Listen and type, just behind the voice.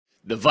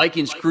The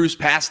Vikings cruise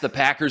past the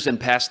Packers and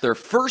passed their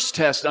first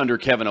test under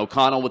Kevin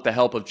O'Connell with the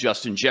help of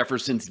Justin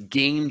Jefferson's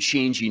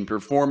game-changing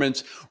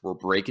performance. We're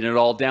breaking it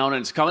all down,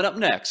 and it's coming up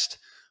next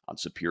on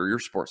Superior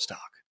Sports Talk.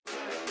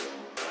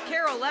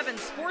 KARE 11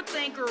 sports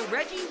anchor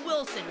Reggie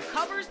Wilson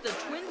covers the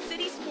Twin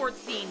City sports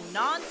scene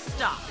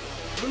non-stop.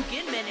 Luke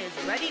Inman is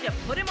ready to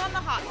put him on the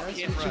hot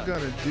seat. That's what you're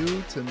going to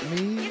do to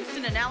me?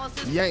 Instant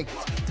analysis. Yanked.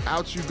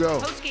 Out you go.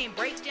 Post-game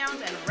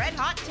breakdowns and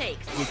red-hot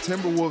takes. The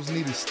Timberwolves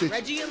need a stitch.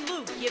 Reggie and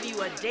Luke give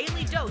you a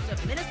daily dose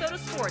of Minnesota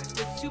sports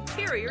with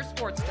Superior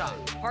Sports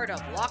Talk. Part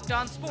of Locked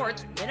On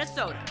Sports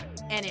Minnesota.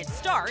 And it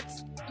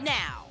starts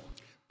now.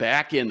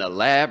 Back in the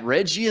lab,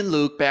 Reggie and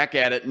Luke back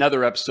at it.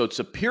 Another episode,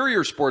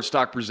 Superior Sports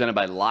Talk, presented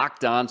by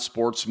Locked On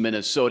Sports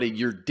Minnesota,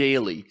 your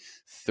daily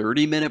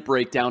 30-minute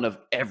breakdown of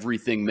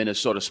everything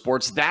Minnesota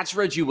sports. That's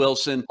Reggie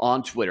Wilson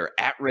on Twitter,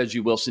 at Reggie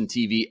Wilson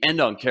TV, and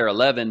on KARE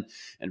 11.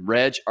 And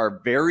Reg,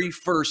 our very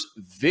first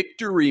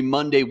Victory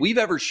Monday we've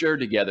ever shared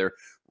together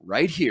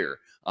right here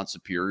on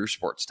Superior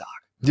Sports Talk.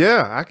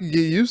 Yeah, I can get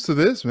used to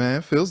this, man.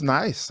 It feels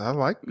nice. I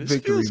like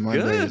Victory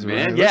Mondays, good,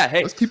 man. Right? Yeah,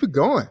 hey. Let's keep it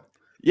going.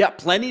 Yeah,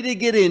 plenty to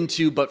get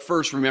into, but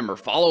first, remember,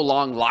 follow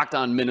along Locked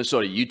On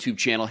Minnesota YouTube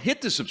channel.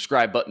 Hit the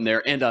subscribe button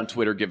there, and on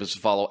Twitter, give us a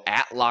follow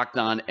at Locked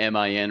On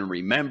MIN.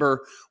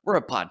 Remember, we're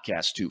a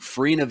podcast too,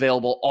 free and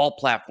available, all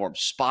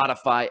platforms,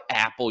 Spotify,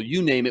 Apple,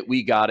 you name it,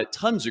 we got it.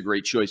 Tons of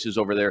great choices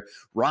over there.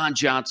 Ron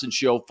Johnson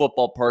Show,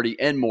 Football Party,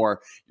 and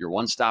more. Your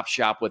one-stop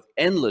shop with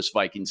endless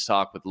Vikings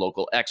talk with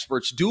local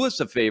experts. Do us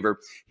a favor,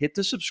 hit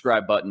the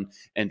subscribe button,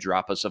 and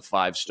drop us a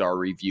 5-star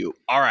review.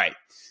 All right.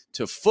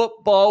 To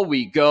football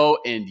we go,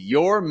 and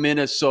your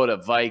Minnesota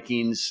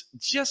Vikings,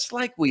 just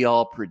like we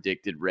all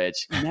predicted, Reg,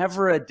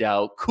 never a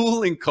doubt,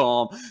 cool and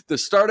calm, the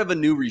start of a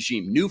new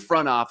regime, new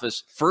front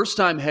office,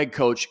 first-time head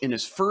coach in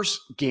his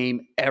first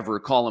game ever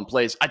calling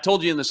plays. I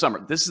told you in the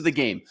summer, this is the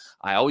game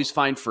I always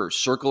find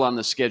first, circle on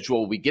the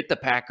schedule. We get the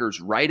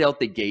Packers right out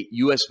the gate,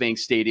 US Bank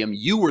Stadium.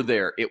 You were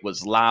there. It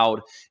was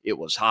loud. It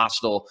was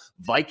hostile.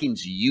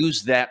 Vikings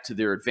used that to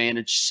their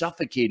advantage,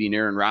 suffocating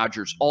Aaron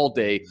Rodgers all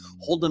day,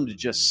 hold them to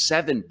just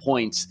 7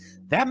 points.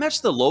 That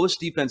matched the lowest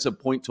defensive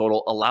point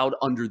total allowed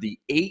under the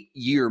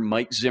 8-year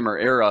Mike Zimmer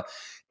era.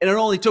 And it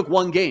only took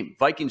one game.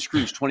 Vikings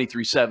cruise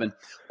 23-7,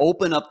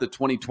 open up the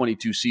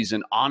 2022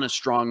 season on a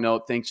strong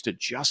note thanks to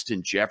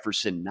Justin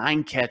Jefferson,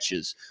 9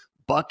 catches,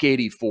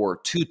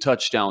 $184, 2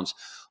 touchdowns,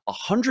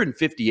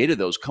 158 of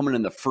those coming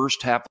in the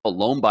first half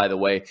alone, by the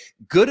way.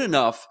 Good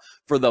enough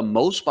for the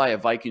most by a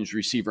Vikings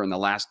receiver in the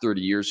last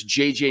 30 years.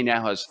 JJ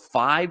now has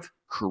 5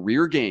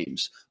 career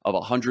games of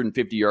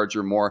 150 yards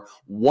or more.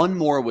 One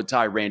more would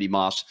tie Randy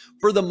Moss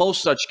for the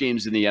most such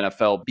games in the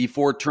NFL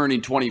before turning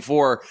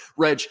 24.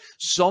 Reg,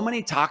 so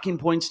many talking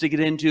points to get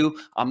into.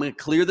 I'm going to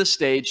clear the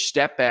stage,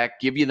 step back,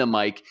 give you the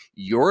mic.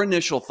 Your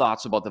initial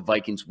thoughts about the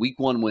Vikings Week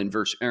 1 win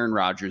versus Aaron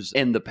Rodgers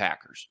and the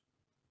Packers.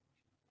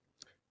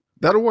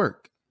 That'll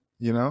work.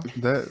 You know,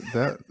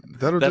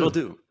 that'll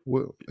do.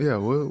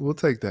 We'll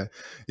take that.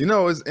 You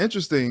know, it's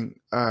interesting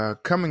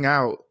coming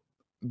out.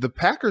 The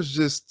Packers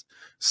just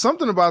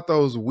something about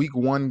those Week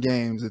 1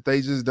 games that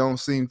they just don't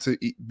seem to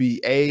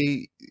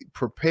be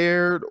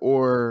prepared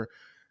or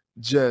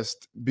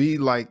just be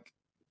like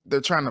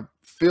they're trying to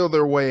feel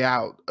their way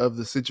out of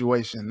the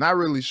situation. Not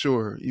really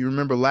sure. You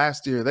remember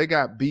last year they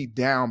got beat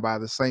down by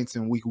the Saints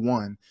in Week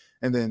 1,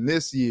 and then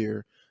this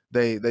year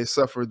they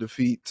suffered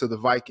defeat to the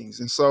Vikings.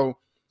 And so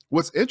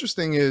what's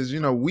interesting is, you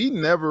know, we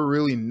never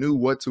really knew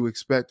what to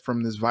expect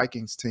from this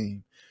Vikings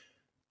team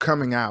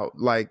coming out.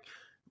 Like,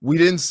 we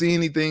didn't see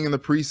anything in the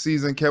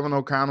preseason. Kevin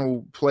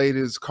O'Connell played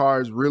his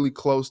cards really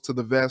close to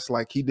the vest.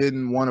 Like, he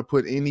didn't want to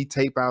put any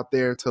tape out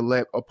there to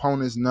let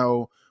opponents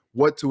know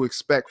what to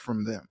expect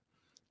from them.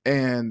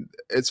 And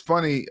it's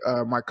funny,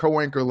 my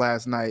co-anchor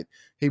last night,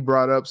 he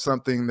brought up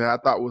something that I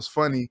thought was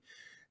funny.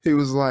 He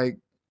was like,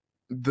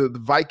 the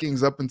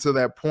Vikings up until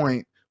that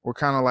point were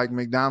kind of like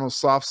McDonald's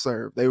soft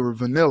serve. They were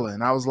vanilla.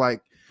 And I was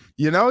like,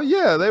 you know,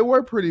 yeah, they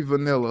were pretty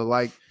vanilla.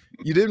 Like,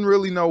 you didn't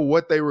really know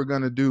what they were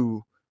going to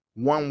do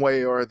one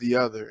way or the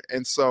other.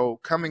 And so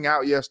coming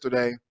out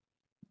yesterday,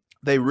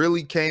 they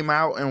really came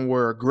out and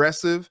were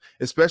aggressive,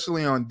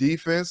 especially on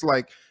defense.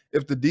 Like,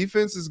 if the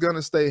defense is going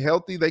to stay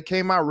healthy, they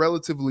came out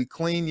relatively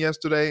clean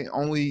yesterday.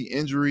 Only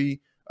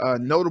injury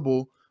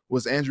notable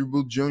was Andrew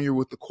Booth Jr.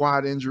 with the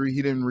quad injury.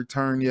 He didn't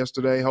return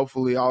yesterday.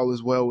 Hopefully all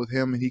is well with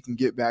him and he can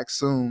get back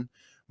soon.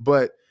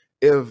 But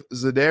if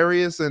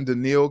Za'Darius and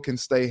Daniil can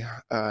stay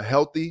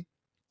healthy,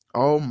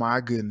 oh my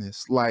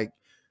goodness. Like,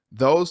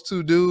 those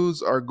two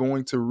dudes are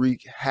going to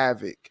wreak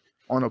havoc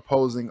on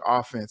opposing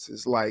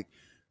offenses. Like,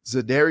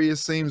 Za'Darius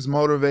seems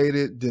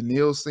motivated.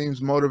 Daniil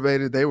seems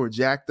motivated. They were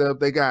jacked up.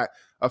 They got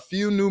a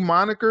few new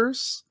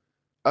monikers.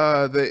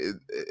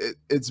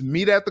 It's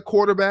meat at the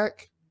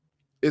quarterback.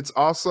 It's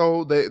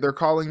also they're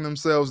calling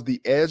themselves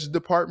the edge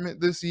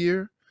department this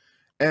year.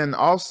 And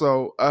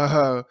also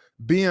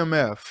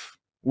BMF,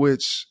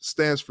 which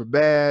stands for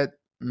bad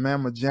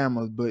mama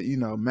jamma, but you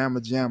know,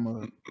 mama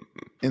jamma,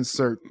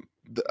 insert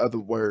the other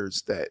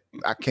words that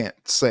I can't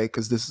say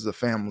because this is a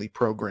family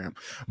program.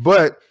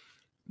 But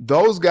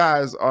those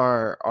guys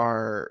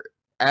are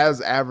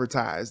as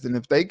advertised. And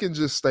if they can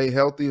just stay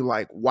healthy,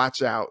 like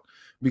watch out,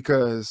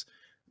 because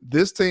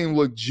this team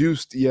looked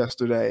juiced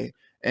yesterday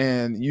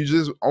and you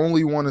just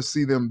only want to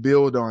see them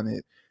build on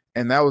it.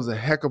 And that was a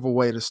heck of a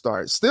way to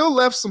start. Still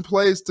left some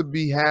plays to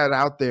be had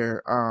out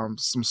there,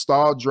 some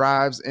stalled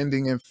drives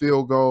ending in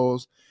field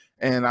goals.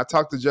 And I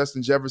talked to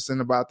Justin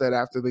Jefferson about that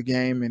after the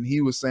game, and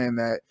he was saying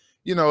that,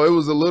 you know, it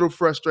was a little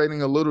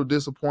frustrating, a little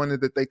disappointed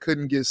that they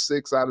couldn't get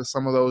 6 out of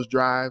some of those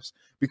drives,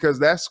 because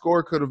that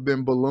score could have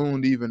been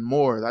ballooned even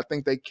more. I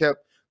think they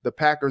kept the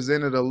Packers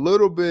in it a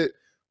little bit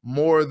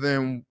more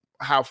than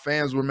how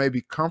fans were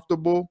maybe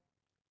comfortable,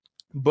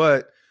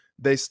 but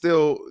they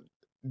still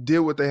did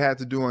what they had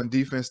to do on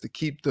defense to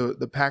keep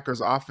the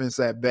Packers offense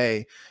at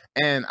bay.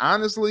 And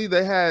honestly,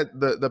 they had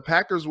the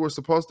Packers were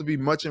supposed to be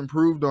much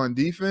improved on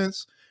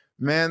defense.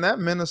 Man, that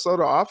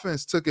Minnesota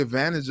offense took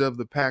advantage of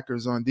the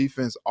Packers on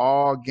defense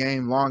all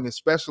game long,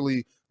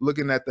 especially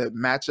looking at the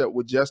matchup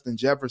with Justin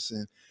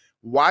Jefferson.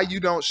 Why you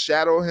don't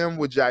shadow him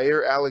with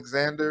Jair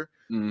Alexander,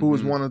 who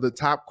is one of the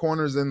top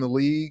corners in the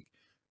league,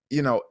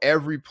 you know,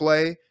 every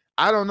play?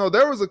 I don't know.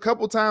 There was a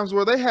couple times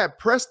where they had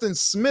Preston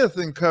Smith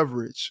in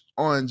coverage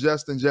on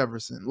Justin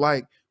Jefferson.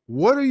 Like,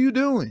 what are you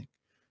doing?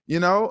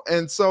 You know?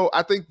 And so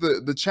I think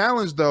the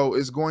challenge, though,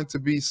 is going to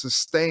be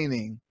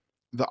sustaining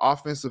the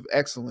offensive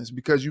excellence,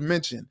 because you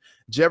mentioned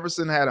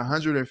Jefferson had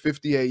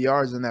 158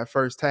 yards in that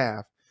first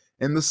half.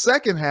 In the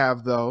second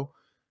half, though,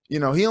 you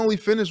know, he only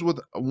finished with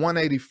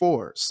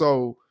 184.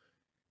 So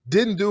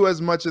didn't do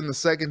as much in the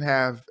second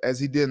half as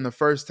he did in the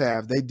first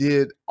half. They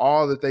did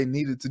all that they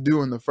needed to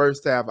do in the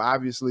first half,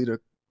 obviously,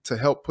 to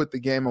help put the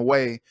game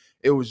away.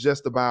 It was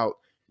just about,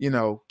 you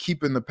know,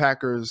 keeping the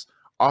Packers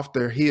off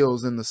their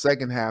heels in the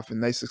second half,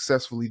 and they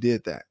successfully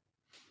did that.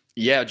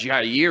 Yeah,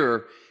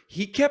 Jair,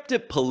 he kept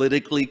it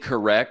politically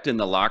correct in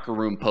the locker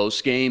room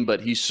post game,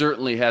 but he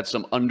certainly had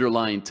some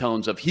underlying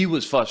tones of he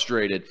was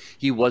frustrated.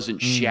 He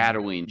wasn't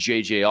shadowing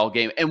JJ all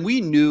game. And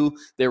we knew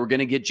they were going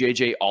to get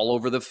JJ all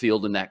over the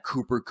field in that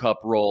Cooper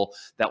Cup role.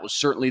 That was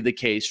certainly the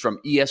case. From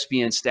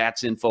ESPN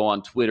Stats Info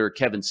on Twitter,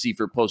 Kevin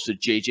Seifert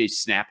posted JJ's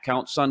snap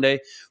count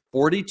Sunday.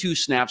 42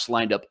 snaps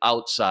lined up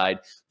outside,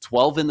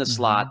 12 in the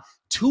slot,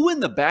 2 in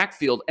the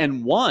backfield,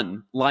 and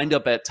 1 lined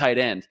up at tight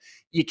end.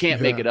 You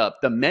can't make it up.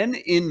 The men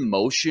in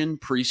motion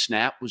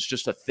pre-snap was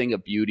just a thing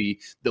of beauty.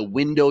 The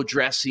window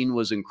dressing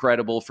was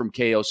incredible from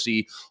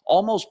KOC,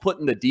 almost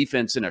putting the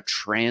defense in a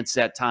trance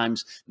at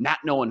times, not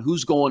knowing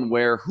who's going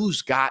where,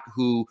 who's got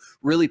who,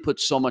 really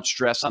put so much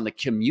stress on the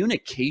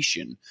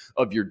communication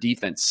of your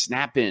defense.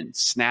 Snap in,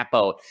 snap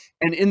out.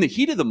 And in the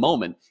heat of the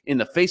moment, in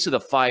the face of the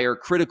fire,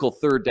 critical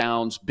third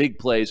downs, big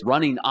plays,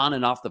 running on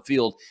and off the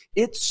field,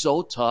 it's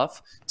so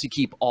tough to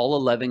keep all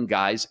 11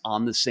 guys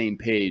on the same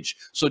page.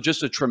 So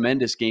just a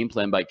tremendous game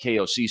plan by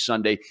KOC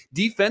Sunday.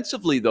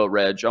 Defensively, though,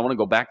 Reg, I want to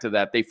go back to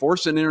that. They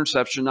forced an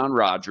interception on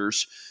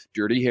Rodgers.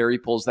 Dirty Harry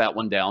pulls that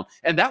one down.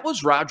 And that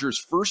was Rodgers'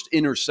 first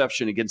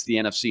interception against the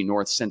NFC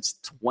North since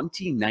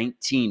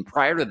 2019.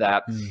 Prior to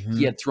that,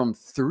 he had thrown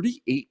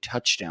 38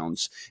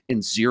 touchdowns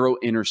and 0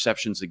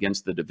 interceptions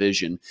against the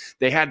division.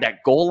 They had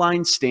that goal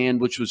line stand,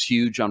 which was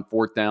huge on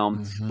fourth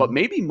down. But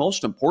maybe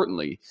most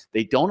importantly,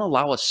 they don't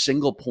allow a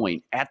single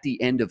point at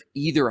the end of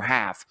either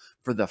half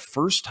for the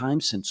first time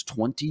since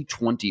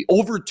 2020.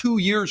 Over 2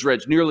 years,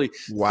 Reg, nearly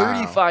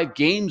 35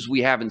 games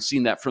we haven't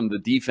seen that from the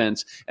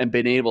defense and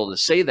been able to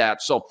say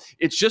that. So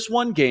it's just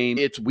one game.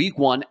 It's week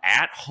 1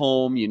 at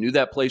home. You knew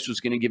that place was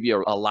going to give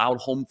you a loud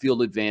home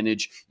field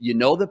advantage. You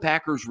know the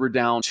Packers were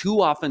down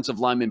 2 offensive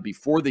linemen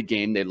before the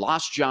game. They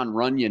lost John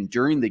Runyon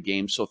during the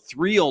game, so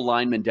 3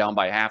 O-linemen down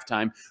by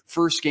halftime.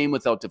 First game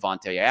without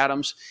Devontae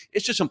Adams.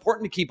 It's just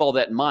important to keep all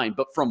that in mind.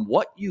 But from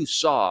what you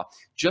saw,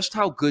 just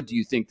how good do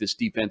you think this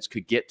defense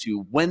could get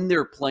to when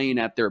they're playing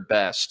at their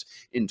best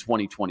in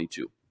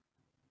 2022?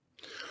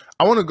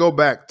 I want to go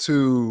back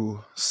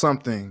to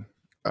something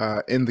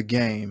in the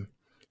game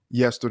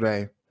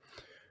yesterday.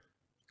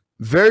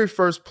 Very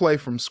first play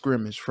from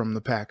scrimmage from the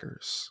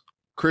Packers.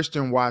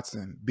 Christian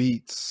Watson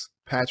beats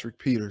Patrick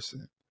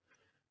Peterson.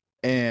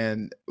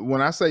 And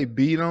when I say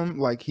beat him,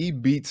 like he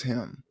beats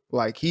him.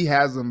 Like he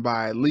has him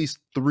by at least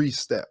 3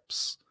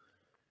 steps.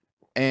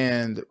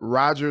 And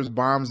Rodgers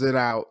bombs it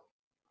out.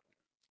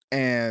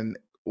 And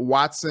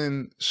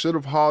Watson should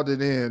have hauled it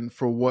in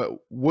for what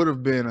would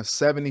have been a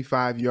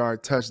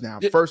 75-yard touchdown.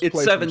 First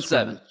play. It's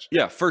 7-7.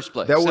 Yeah, first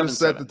play. That would have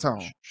set the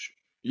tone.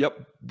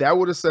 Yep. That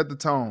would have set the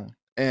tone.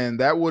 And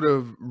that would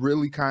have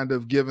really kind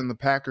of given the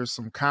Packers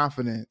some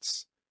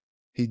confidence.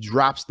 He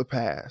drops the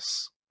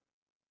pass.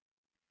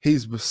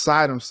 He's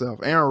beside himself.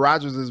 Aaron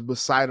Rodgers is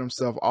beside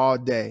himself all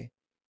day,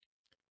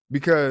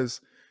 because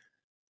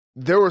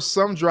there were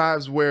some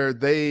drives where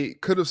they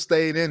could have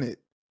stayed in it.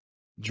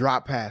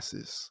 Drop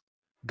passes,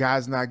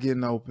 guys not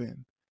getting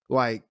open.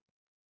 Like,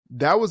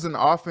 that was an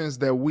offense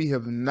that we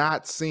have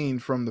not seen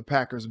from the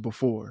Packers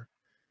before.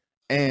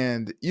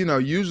 And, you know,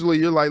 usually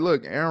you're like,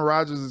 look, Aaron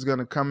Rodgers is going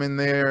to come in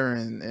there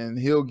and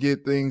he'll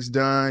get things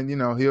done. You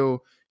know,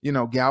 he'll,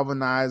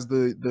 galvanize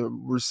the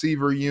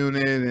receiver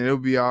unit and it'll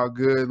be all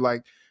good.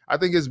 Like, I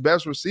think his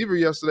best receiver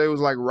yesterday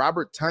was like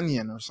Robert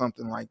Tonyan or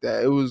something like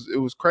that. It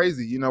was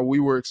crazy. You know, we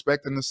were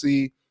expecting to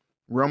see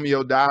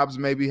Romeo Doubs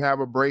maybe have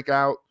a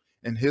breakout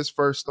in his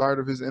first start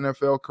of his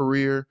NFL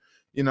career.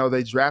 You know,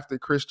 they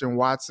drafted Christian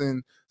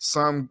Watson.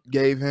 Some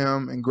gave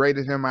him and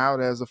graded him out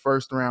as a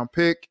first-round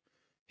pick.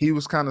 He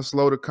was kind of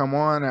slow to come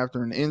on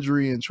after an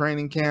injury in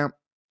training camp.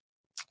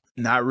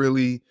 Not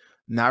really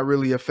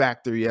a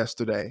factor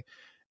yesterday.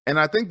 And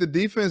I think the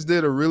defense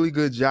did a really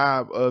good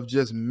job of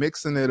just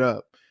mixing it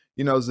up.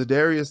 You know,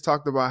 Zadarius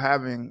talked about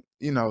having,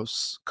 you know,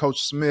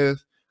 Coach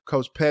Smith,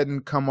 Coach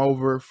Pettin come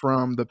over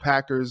from the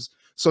Packers.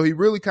 So he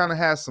really kind of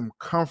has some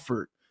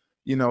comfort,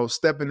 you know,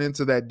 stepping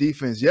into that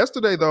defense.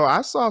 Yesterday, though,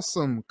 I saw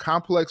some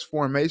complex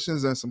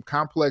formations and some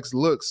complex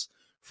looks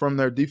from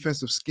their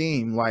defensive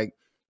scheme. Like,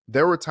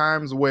 there were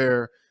times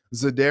where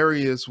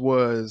Zadarius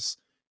was,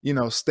 you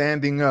know,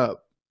 standing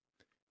up,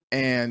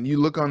 and you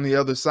look on the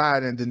other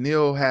side and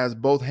Daniil has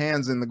both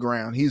hands in the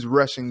ground. He's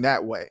rushing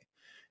that way.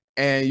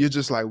 And you're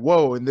just like,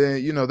 whoa. And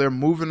then, you know, they're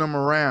moving them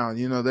around.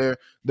 You know,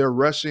 they're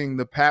rushing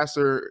the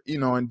passer, you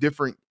know, in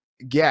different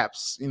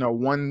gaps. You know,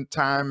 one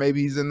time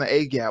maybe he's in the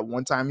A gap.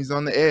 One time he's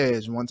on the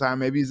edge. One time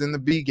maybe he's in the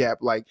B gap.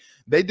 Like,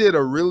 they did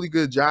a really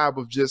good job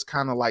of just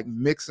kind of like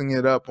mixing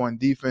it up on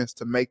defense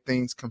to make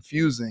things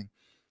confusing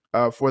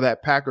for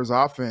that Packers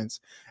offense.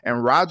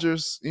 And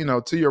Rodgers, you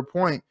know, to your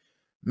point,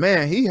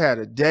 man, he had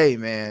a day,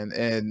 man,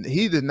 and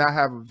he did not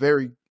have a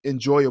very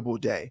enjoyable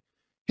day.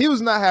 He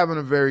was not having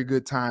a very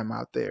good time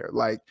out there.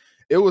 Like,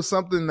 it was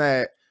something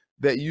that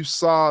you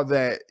saw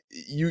that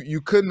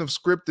you couldn't have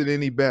scripted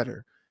any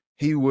better.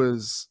 He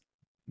was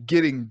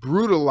getting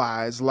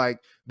brutalized. Like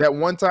that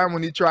one time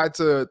when he tried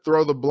to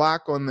throw the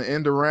block on the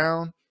end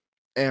around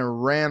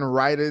and ran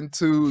right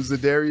into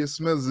Zadarius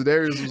Smith.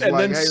 Zadarius was and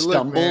like, then hey,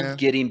 stumbled look, man.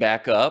 Getting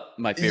back up.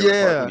 My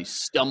favorite part when he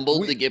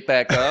stumbled to get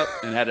back up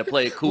and had to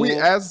play it cool. We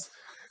asked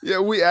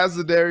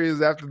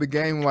Zadarius after the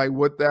game like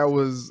what that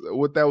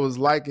was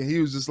like, and he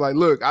was just like,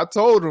 look, I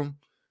told him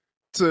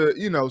to,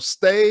 you know,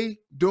 stay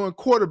doing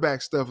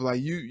quarterback stuff.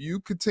 Like you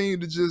continue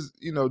to just,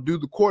 you know, do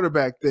the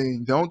quarterback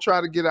thing. Don't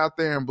try to get out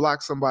there and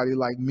block somebody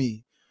like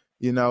me.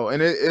 You know,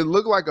 and it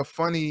looked like a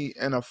funny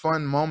and a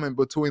fun moment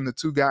between the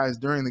two guys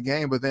during the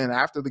game. But then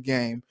after the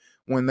game,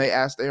 when they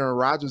asked Aaron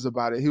Rodgers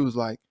about it, he was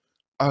like,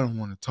 I don't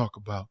want to talk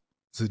about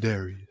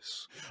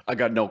Zadarius. I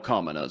got no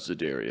comment on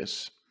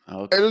Zadarius.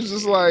 Okay. It was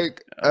just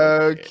like,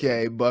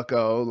 okay,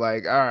 bucko,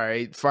 like, all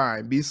right,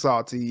 fine, be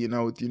salty, you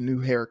know, with your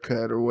new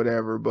haircut or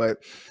whatever. But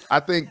I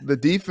think the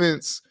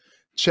defense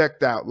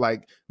checked out.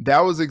 Like, that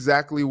was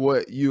exactly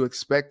what you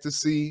expect to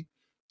see.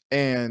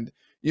 And,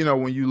 you know,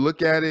 when you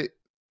look at it,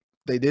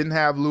 they didn't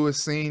have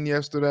Lewis Seen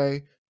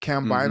yesterday.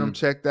 Cam Bynum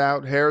checked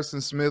out.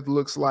 Harrison Smith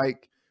looks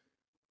like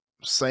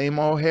same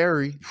old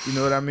Harry. You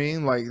know what I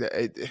mean? Like,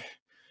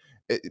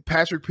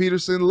 Patrick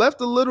Peterson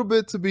left a little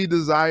bit to be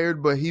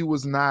desired, but he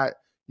was not,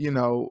 you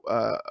know,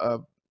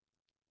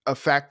 a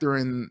factor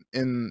in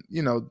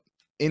you know,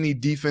 any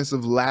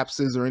defensive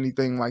lapses or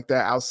anything like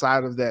that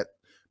outside of that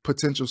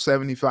potential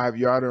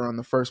 75-yarder on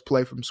the first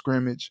play from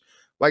scrimmage.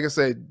 Like I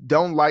said,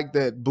 don't like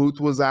that Booth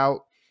was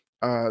out,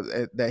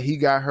 that he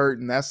got hurt,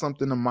 and that's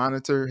something to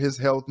monitor his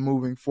health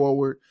moving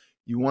forward.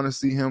 You want to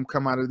see him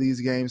come out of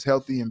these games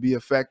healthy and be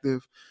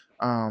effective.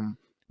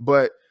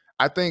 But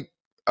I think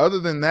other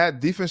than that,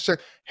 defense check.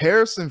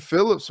 Harrison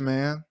Phillips,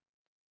 man,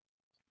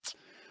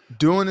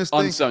 doing his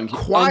thing.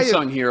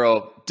 Unsung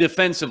hero,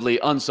 defensively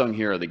unsung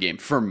hero of the game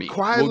for me.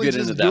 Quietly we'll get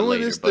into that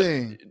later, but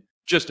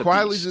just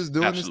quietly just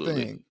doing his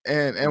thing.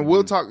 And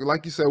we'll talk,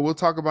 like you said, we'll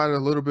talk about it a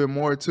little bit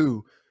more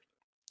too.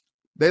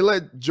 They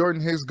let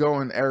Jordan Hicks go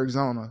in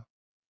Arizona.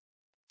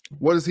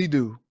 What does he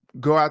do?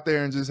 Go out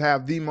there and just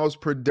have the most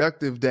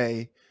productive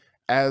day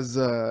as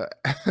a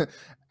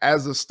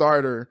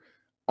starter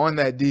on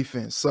that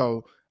defense.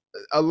 So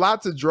a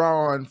lot to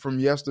draw on from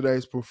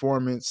yesterday's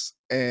performance,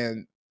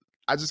 and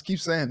I just keep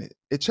saying it.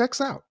 It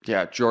checks out.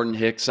 Yeah, Jordan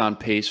Hicks on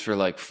pace for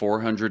like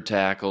 400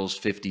 tackles,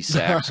 50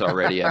 sacks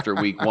already after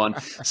week one.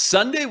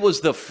 Sunday was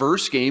the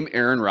first game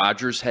Aaron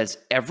Rodgers has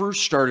ever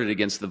started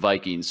against the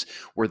Vikings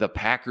where the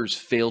Packers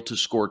failed to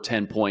score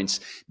 10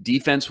 points.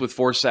 Defense with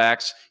 4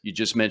 sacks. You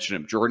just mentioned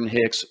him. Jordan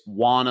Hicks,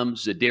 Wanham,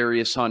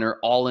 Zadarius Hunter,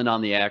 all in on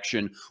the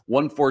action.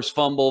 1 forced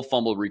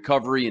fumble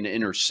recovery, and an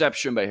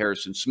interception by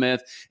Harrison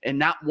Smith, and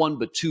not 1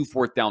 but 2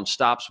 fourth down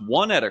stops.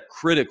 1 at a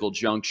critical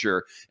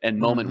juncture and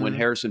moment when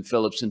Harrison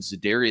Phillips and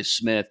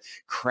Zadarius Smith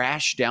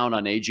crashed down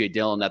on A.J.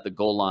 Dillon at the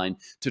goal line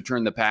to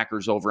turn the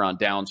Packers over on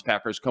downs.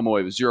 Packers come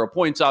away with 0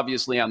 points,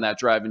 obviously, on that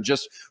drive. And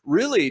just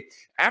really,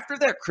 after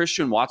that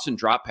Christian Watson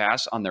drop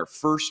pass on their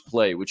first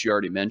play, which you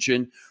already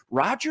mentioned,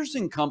 Rodgers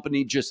and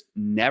company just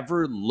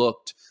never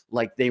looked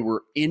like they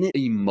were in it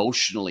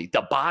emotionally.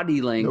 The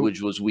body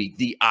language was weak.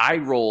 The eye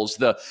rolls,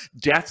 the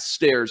death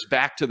stares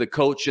back to the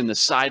coach and the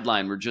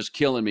sideline were just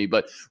killing me.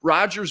 But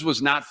Rodgers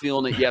was not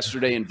feeling it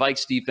yesterday, and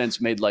Vikes defense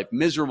made life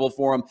miserable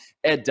for him.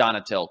 Ed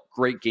Donatel,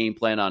 great game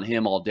plan on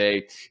him all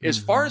day. As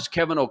far as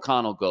Kevin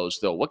O'Connell goes,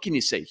 though, what can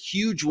you say?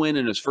 Huge win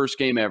in his first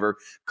game ever.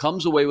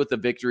 Comes away with a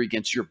victory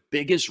against your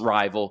biggest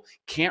rival.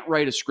 Can't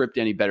write a script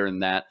any better than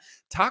that.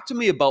 Talk to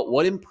me about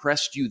what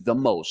impressed you the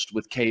most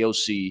with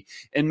KOC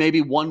and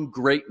maybe one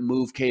great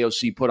move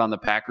KOC put on the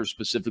Packers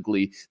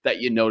specifically that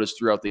you noticed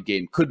throughout the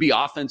game. Could be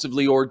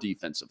offensively or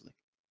defensively.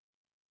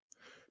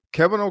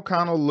 Kevin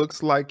O'Connell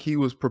looks like he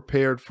was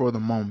prepared for the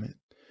moment.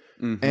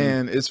 Mm-hmm.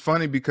 And it's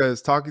funny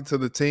because talking to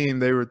the team,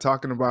 they were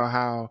talking about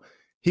how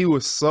he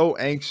was so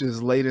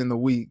anxious late in the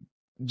week,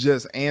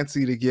 just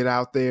antsy to get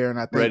out there. And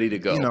I think, Ready to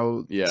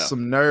go.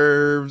 Some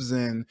nerves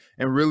and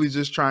really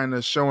just trying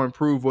to show and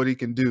prove what he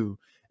can do.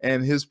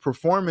 And his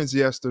performance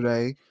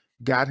yesterday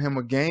got him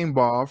a game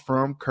ball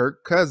from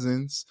Kirk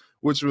Cousins,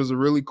 which was a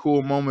really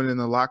cool moment in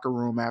the locker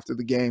room after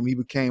the game. He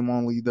became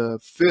only the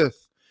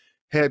 5th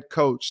head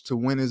coach to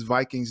win his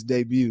Vikings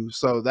debut.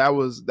 So that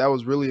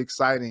was really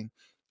exciting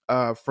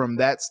from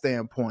that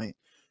standpoint.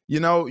 You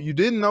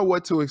didn't know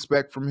what to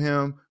expect from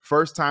him.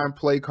 First time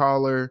play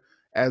caller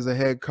as a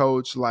head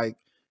coach. Like,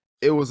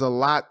 it was a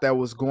lot that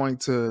was going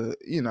to,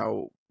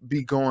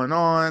 be going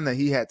on that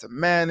he had to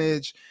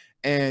manage.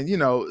 And,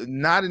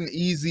 not an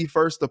easy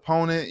first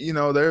opponent.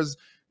 There's,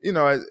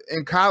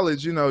 in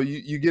college,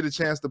 you get a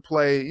chance to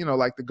play,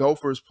 like the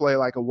Gophers play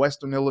like a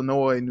Western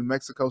Illinois, New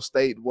Mexico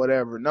State,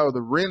 whatever. No,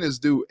 the rent is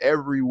due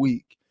every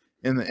week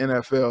in the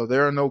NFL.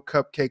 There are no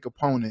cupcake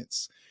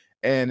opponents.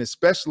 And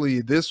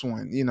especially this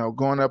one,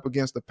 going up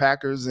against the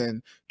Packers,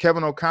 and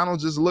Kevin O'Connell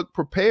just looked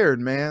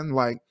prepared, man.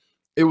 Like,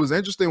 it was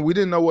interesting. We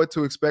didn't know what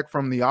to expect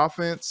from the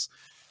offense,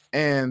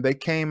 and they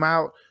came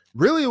out.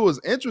 Really, it was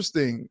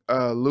interesting,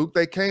 Luke.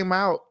 They came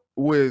out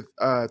with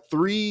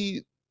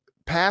 3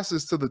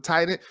 passes to the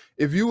tight end.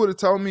 If you would have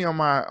told me on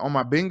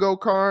my bingo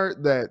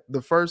card that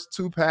the first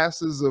 2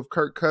 passes of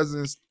Kirk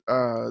Cousins'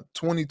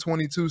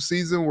 2022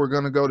 season were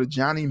going to go to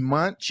Johnny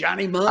Munt,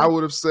 I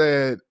would have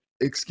said,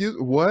 excuse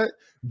what?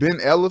 Ben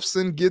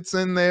Ellefson gets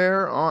in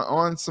there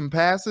on some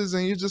passes,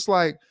 and you're just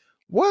like,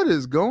 what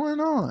is going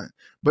on?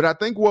 But I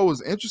think what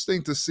was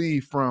interesting to see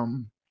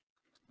from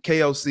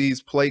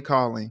KOC's play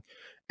calling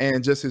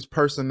and just his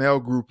personnel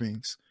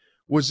groupings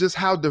was just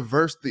how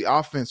diverse the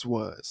offense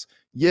was.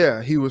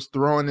 Yeah, he was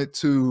throwing it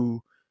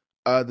to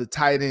the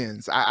tight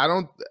ends.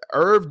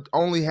 Irv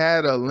only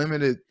had a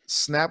limited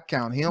snap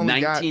count. He only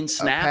 19 got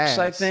snaps,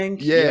 I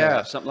think.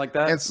 Yeah, something like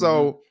that. And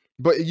so,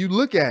 but you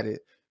look at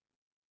it,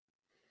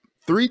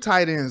 3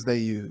 tight ends they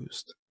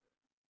used.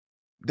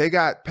 They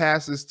got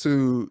passes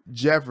to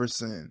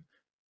Jefferson,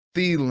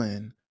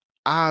 Thielen,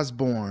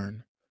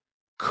 Osborne,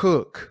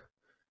 Cook.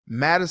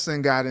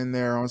 Madison got in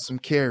there on some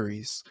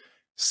carries.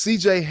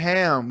 CJ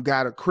Ham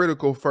got a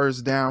critical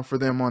first down for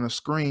them on a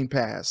screen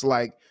pass.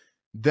 Like,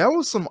 there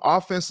was some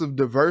offensive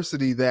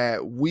diversity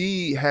that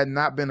we had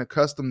not been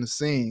accustomed to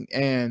seeing.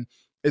 And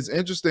it's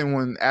interesting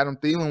when Adam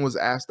Thielen was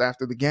asked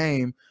after the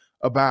game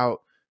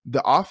about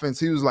the offense,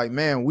 he was like,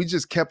 man, we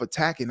just kept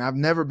attacking. I've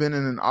never been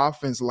in an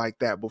offense like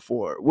that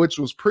before, which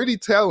was pretty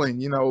telling.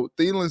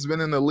 Thielen's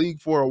been in the league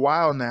for a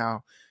while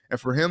now, and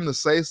for him to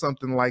say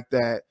something like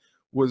that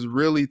was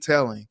really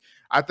telling.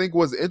 I think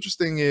what's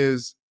interesting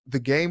is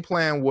the game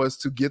plan was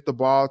to get the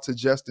ball to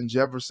Justin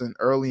Jefferson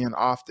early and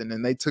often,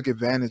 and they took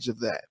advantage of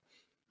that.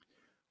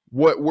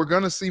 What we're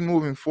going to see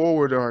moving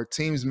forward are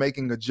teams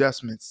making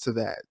adjustments to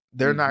that.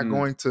 They're not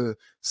going to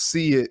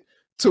see it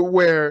to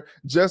where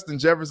Justin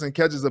Jefferson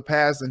catches a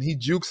pass and he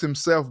jukes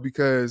himself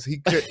because he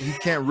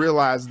can't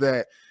realize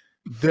that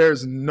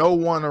there's no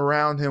one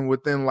around him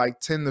within like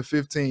 10 to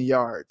 15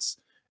 yards.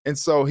 And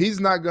so he's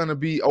not going to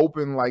be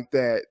open like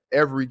that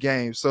every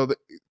game. So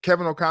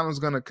Kevin O'Connell is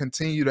going to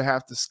continue to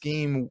have to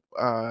scheme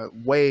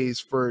ways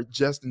for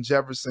Justin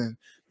Jefferson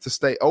to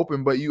stay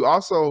open. But you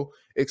also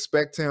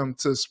expect him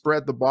to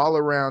spread the ball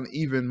around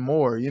even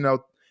more.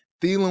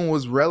 Thielen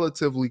was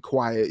relatively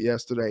quiet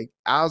yesterday.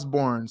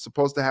 Osborne,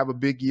 supposed to have a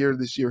big year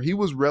this year. He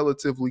was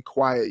relatively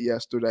quiet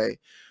yesterday.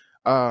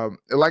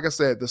 Like I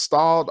said, the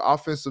stalled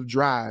offensive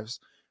drives,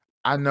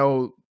 I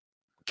know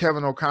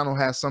Kevin O'Connell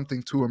has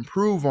something to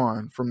improve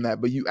on from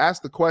that. But you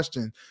asked the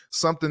question,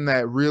 something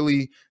that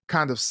really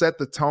kind of set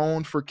the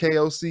tone for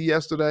KOC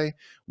yesterday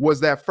was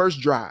that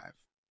first drive.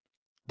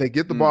 They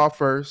get the ball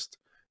first.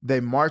 They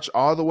march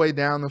all the way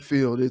down the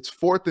field. It's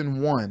 4th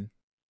and 1.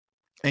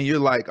 And you're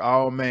like,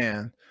 oh,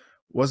 man,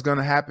 what's going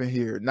to happen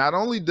here? Not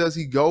only does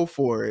he go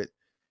for it,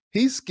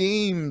 he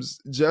schemes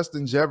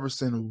Justin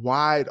Jefferson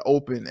wide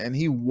open, and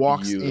he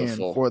walks in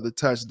for the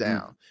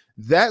touchdown.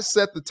 That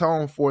set the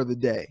tone for the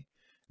day.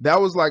 That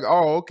was like,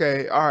 oh,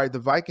 okay, all right, the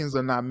Vikings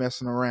are not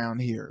messing around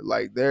here.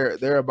 Like,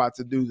 they're about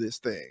to do this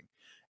thing.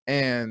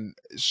 And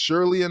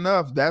surely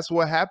enough, that's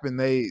what happened.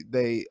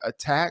 They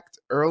attacked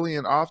early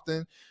and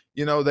often.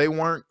 They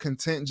weren't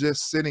content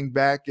just sitting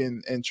back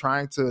and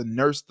trying to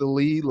nurse the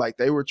lead. Like,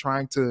 they were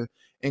trying to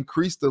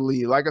increase the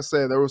lead. Like I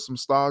said, there were some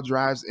stall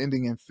drives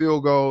ending in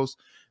field goals.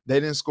 They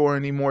didn't score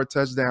any more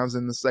touchdowns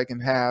in the second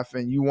half,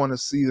 and you want to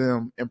see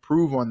them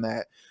improve on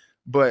that.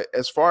 But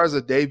as far as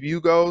a debut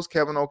goes,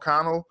 Kevin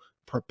O'Connell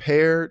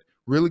prepared,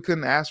 really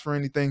couldn't ask for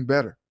anything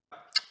better.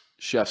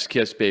 Chef's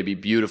kiss, baby.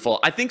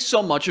 Beautiful. I think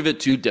so much of it,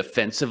 too,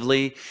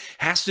 defensively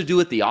has to do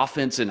with the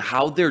offense and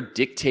how they're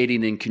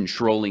dictating and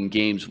controlling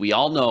games. We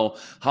all know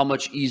how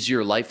much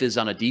easier life is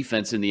on a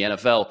defense in the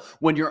NFL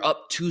when you're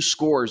up 2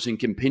 scores and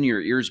can pin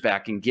your ears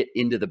back and get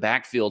into the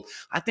backfield.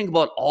 I think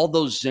about all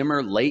those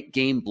Zimmer late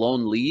game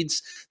blown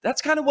leads.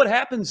 That's kind of what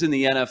happens in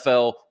the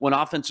NFL when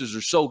offenses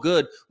are so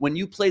good. When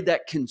you played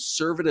that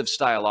conservative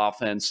style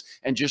offense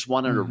and just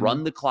wanted to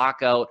run the clock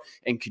out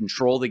and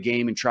control the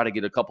game and try to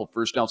get a couple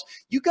first downs,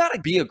 you got to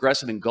be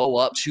aggressive and go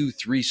up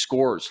 2-3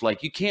 scores.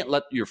 Like, you can't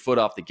let your foot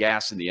off the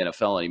gas in the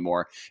NFL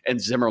anymore.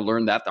 And Zimmer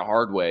learned that the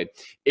hard way.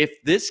 If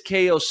this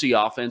KOC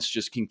offense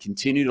just can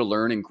continue to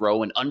learn and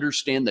grow and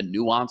understand the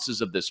nuances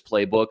of this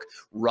playbook,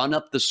 run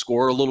up the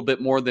score a little bit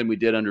more than we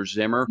did under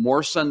Zimmer,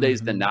 more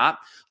Sundays than not,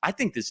 I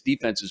think this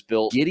defense is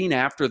built getting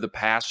after the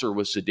passer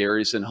with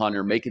Sedarius and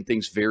Hunter, making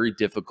things very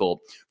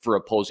difficult for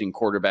opposing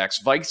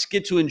quarterbacks. Vikes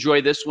get to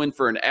enjoy this win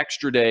for an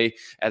extra day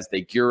as they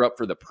gear up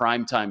for the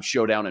primetime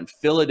showdown in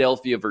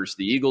Philadelphia versus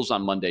the Eagles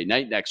on Monday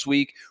night next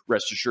week.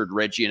 Rest assured,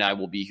 Reggie and I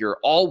will be here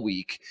all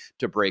week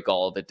to break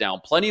all of it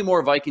down. Plenty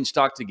more Vikings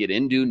talk to get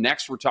into.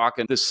 Next, we're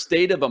talking the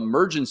state of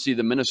emergency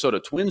the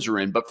Minnesota Twins are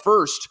in. But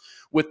first,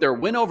 with their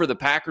win over the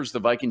Packers, the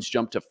Vikings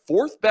jump to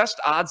 4th best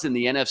odds in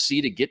the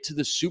NFC to get to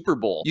the Super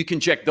Bowl. You can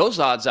check those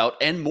odds out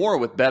and more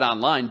with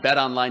BetOnline.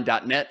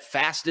 BetOnline.net,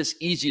 fastest,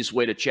 easiest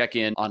way to check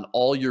in on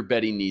all your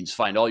betting needs.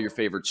 Find all your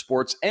favorite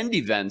sports and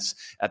events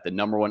at the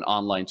 #1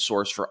 online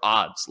source for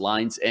odds,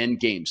 lines, and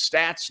game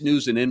stats,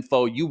 news, and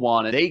info. You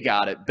want it, they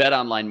got it.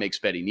 BetOnline makes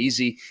betting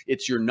easy.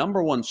 It's your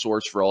 #1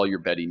 source for all your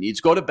betting needs.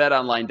 Go to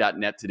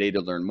BetOnline.net today to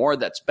learn more.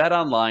 That's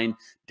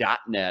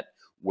BetOnline.net,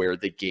 where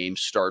the game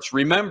starts.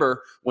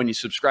 Remember, when you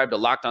subscribe to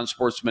Locked On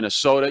Sports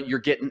Minnesota, you're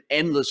getting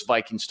endless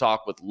Vikings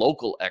talk with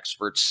local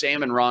experts.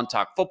 Sam and Ron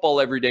talk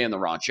football every day on the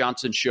Ron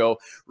Johnson Show.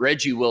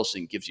 Reggie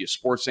Wilson gives you a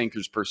sports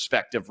anchor's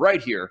perspective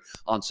right here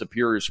on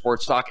Superior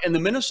Sports Talk. And the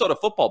Minnesota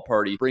Football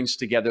Party brings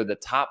together the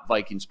top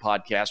Vikings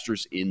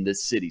podcasters in the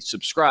city.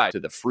 Subscribe to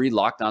the free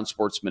Locked On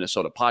Sports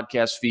Minnesota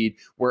podcast feed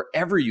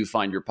wherever you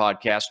find your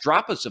podcast.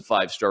 Drop us a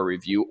 5-star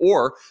review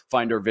or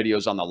find our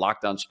videos on the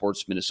Locked On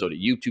Sports Minnesota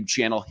YouTube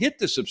channel. Hit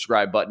the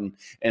subscribe button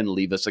and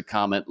leave us a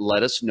comment.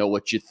 Let us know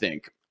what you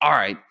think. All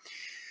right.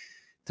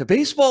 To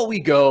baseball we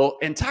go,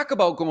 and talk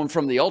about going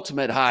from the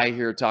ultimate high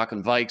here,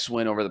 talking Vikes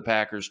win over the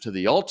Packers, to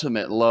the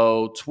ultimate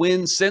low.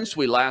 Twins, since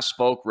we last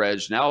spoke, Reg,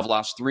 now have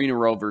lost 3 in a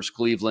row versus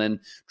Cleveland,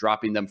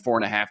 dropping them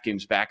 4.5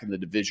 games back in the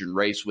division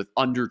race with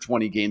under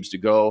 20 games to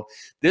go.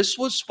 This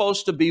was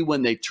supposed to be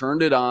when they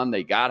turned it on.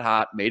 They got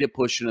hot, made a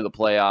push into the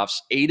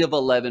playoffs, 8 of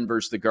 11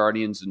 versus the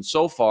Guardians, and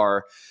so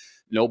far,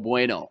 no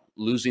bueno,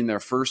 losing their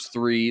first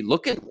 3,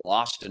 looking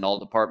lost in all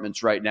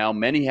departments right now.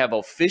 Many have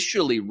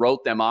officially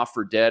wrote them off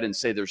for dead and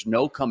say there's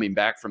no coming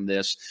back from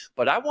this.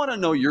 But I want to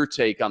know your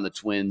take on the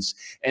Twins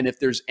and if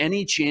there's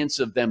any chance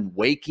of them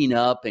waking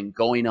up and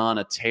going on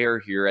a tear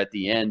here at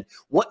the end.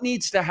 What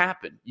needs to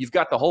happen? You've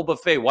got the whole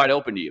buffet wide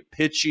open to you.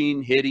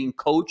 Pitching, hitting,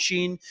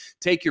 coaching.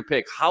 Take your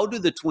pick. How do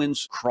the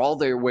Twins crawl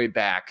their way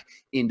back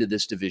into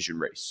this division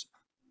race?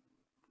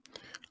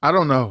 I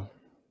don't know.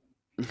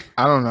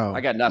 I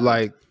got nothing.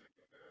 Like,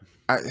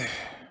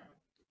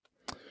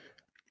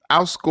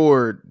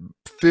 outscored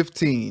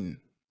 15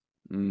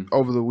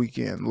 over the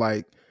weekend.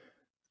 Like,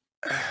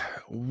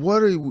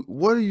 what are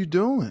you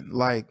doing?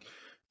 Like,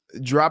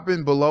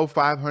 dropping below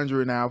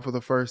 500 now for the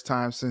first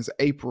time since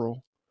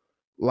April.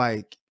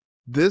 Like,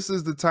 this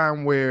is the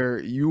time where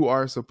you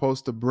are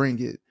supposed to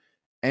bring it,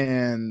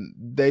 and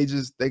they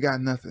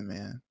got nothing,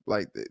 man.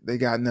 Like, they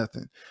got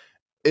nothing.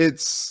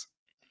 It's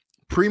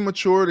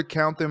premature to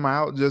count them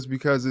out just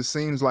because it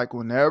seems like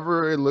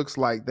whenever it looks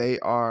like they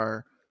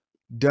are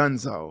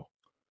donezo,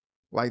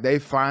 like they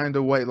find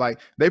a way, like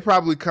they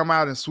probably come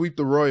out and sweep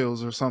the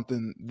Royals or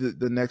something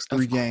the next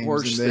 3 games. Of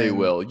course and then, they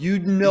will. You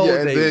know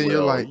yeah, they then will.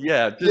 You're like,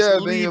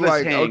 just leave then you're us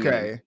like,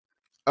 hanging.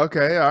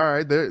 okay, all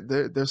right,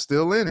 they're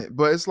still in it.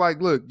 But it's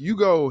like, look, you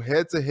go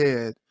head to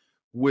head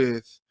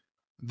with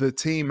the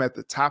team at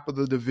the top of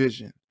the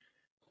division,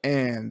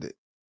 and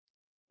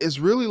it's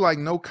really like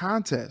no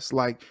contest.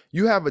 Like,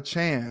 you have a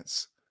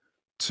chance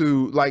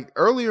to, like,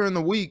 earlier in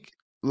the week,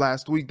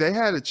 last week, they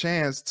had a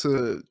chance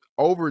to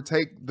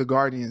overtake the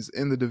Guardians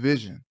in the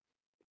division.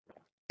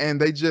 And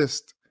they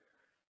just,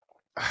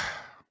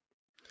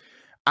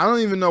 I don't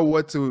even know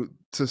what to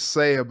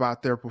say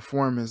about their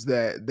performance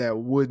that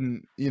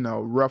wouldn't,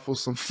 ruffle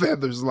some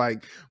feathers.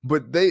 Like,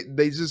 but they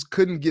just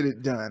couldn't get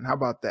it done. How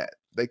about that?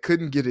 They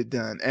couldn't get it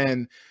done.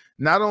 And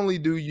not only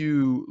do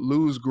you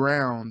lose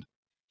ground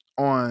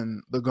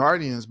on the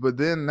Guardians, but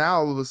then now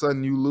all of a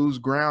sudden you lose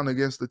ground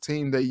against the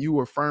team that you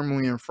were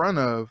firmly in front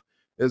of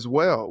as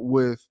well,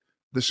 with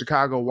the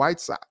Chicago White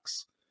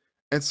Sox.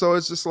 And so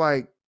it's just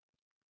like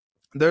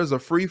there's a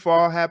free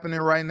fall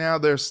happening right now.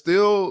 There's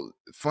still,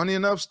 funny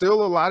enough,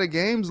 still a lot of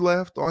games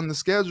left on the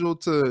schedule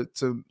to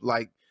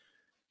like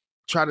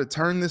try to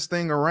turn this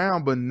thing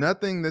around, but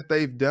nothing that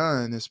they've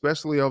done,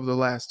 especially over the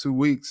last 2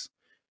 weeks,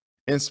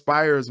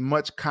 inspires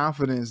much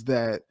confidence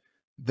that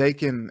they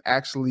can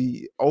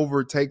actually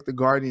overtake the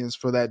Guardians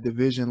for that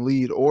division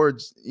lead, or,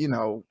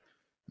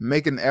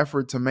 make an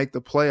effort to make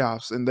the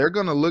playoffs. And they're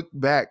going to look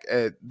back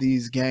at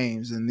these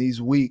games and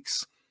these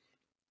weeks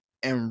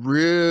and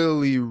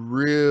really,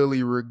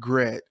 really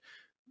regret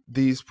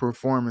these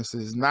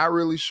performances. Not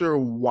really sure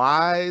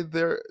why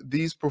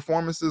these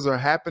performances are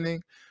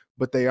happening,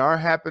 but they are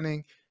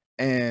happening.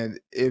 And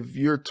if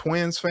you're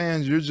Twins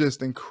fans, you're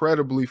just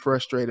incredibly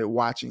frustrated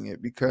watching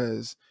it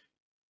because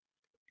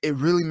it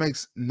really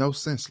makes no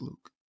sense,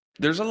 Luke.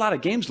 There's a lot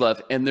of games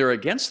left, and they're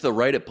against the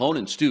right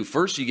opponents, too.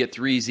 First, you get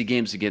 3 easy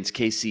games against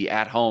KC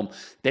at home.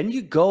 Then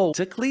you go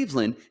to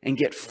Cleveland and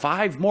get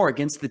 5 more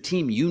against the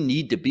team you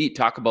need to beat.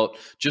 Talk about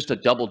just a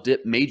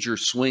double-dip major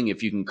swing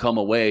if you can come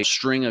away,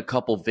 string a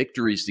couple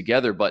victories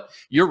together. But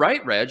you're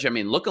right, Reg. I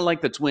mean, looking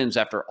like the Twins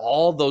after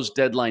all those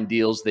deadline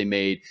deals they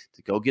made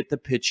to go get the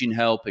pitching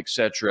help,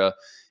 etc.,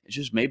 it's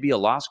just maybe a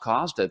lost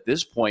cause at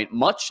this point.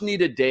 Much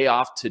needed day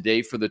off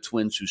today for the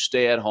Twins, who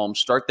stay at home,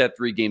 start that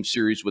 3-game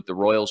series with the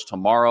Royals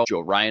tomorrow. Joe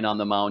Ryan on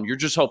the mound. You're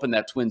just hoping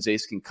that Twins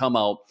ace can come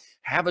out,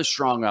 have a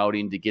strong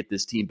outing to get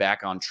this team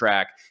back on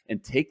track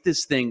and take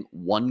this thing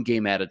one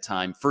game at a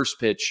time. First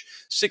pitch,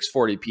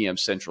 6:40 p.m.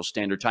 Central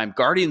Standard Time.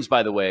 Guardians,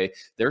 by the way,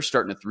 they're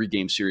starting a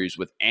 3-game series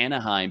with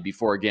Anaheim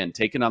before, again,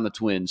 taking on the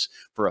Twins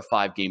for a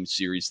 5-game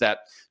series. That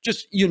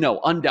just,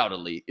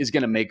 undoubtedly is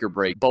going to make or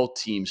break both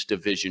teams'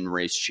 division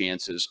race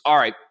chances. All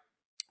right.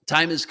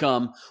 Time has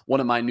come.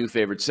 One of my new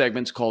favorite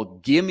segments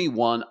called Gimme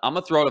One. I'm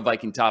going to throw out a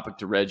Viking topic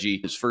to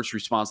Reggie. His first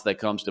response that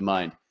comes to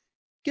mind,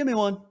 give me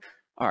one.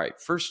 All right,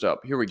 first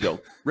up, here we go.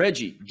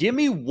 Reggie, give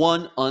me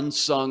one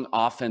unsung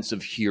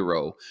offensive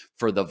hero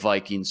for the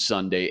Vikings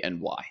Sunday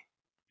and why.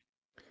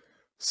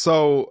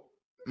 So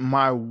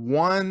my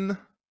one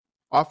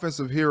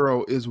offensive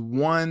hero is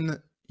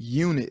one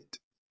unit,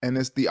 and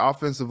it's the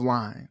offensive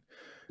line.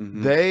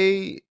 Mm-hmm.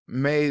 They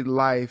made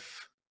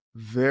life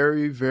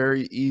very,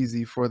 very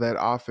easy for that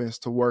offense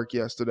to work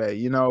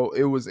yesterday.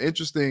 It was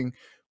interesting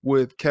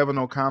with Kevin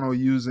O'Connell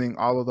using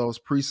all of those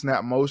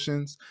pre-snap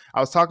motions. I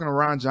was talking to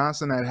Ron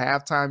Johnson at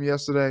halftime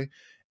yesterday,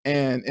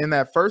 and in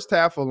that first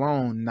half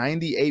alone,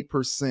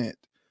 98%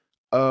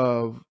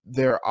 of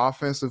their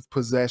offensive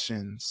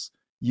possessions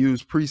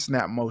use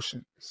pre-snap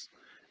motions.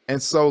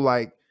 And so,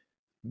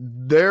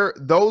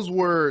 those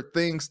were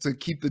things to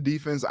keep the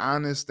defense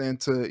honest and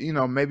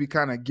to, maybe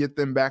kind of get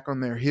them back on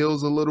their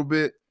heels a little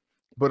bit.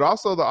 But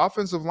also the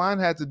offensive line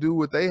had to do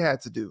what they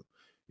had to do.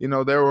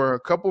 There were a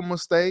couple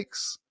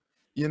mistakes,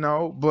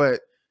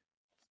 but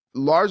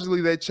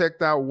largely they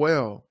checked out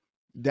well.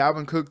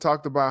 Dalvin Cook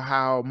talked about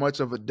how much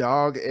of a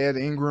dog Ed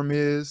Ingram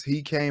is.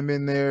 He came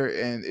in there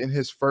and in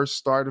his first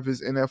start of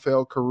his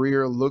NFL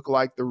career looked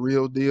like the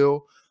real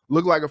deal,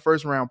 looked like a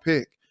first-round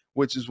pick,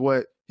 which is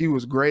what he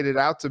was graded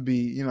out to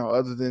be,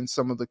 other than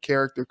some of the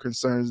character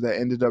concerns that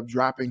ended up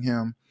dropping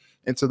him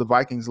into the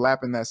Vikings'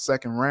 lap in that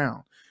second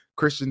round.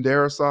 Christian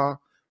Darrisaw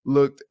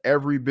looked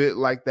every bit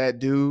like that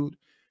dude.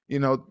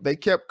 They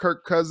kept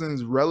Kirk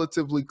Cousins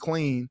relatively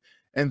clean,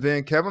 and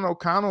then Kevin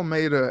O'Connell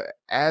made an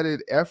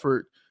added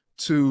effort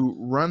to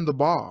run the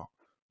ball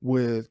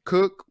with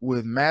Cook,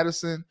 with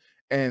Madison,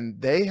 and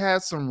they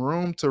had some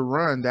room to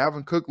run.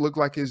 Dalvin Cook looked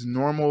like his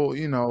normal,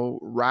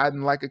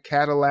 riding like a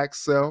Cadillac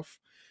self,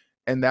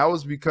 and that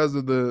was because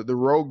of the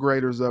road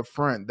graders up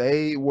front.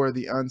 They were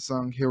the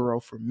unsung hero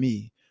for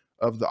me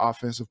of the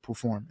offensive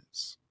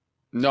performance.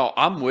 No,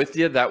 I'm with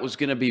you. That was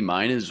going to be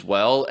mine as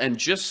well. And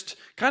just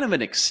kind of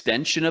an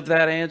extension of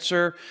that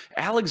answer,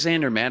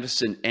 Alexander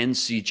Mattison and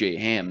CJ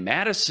Ham.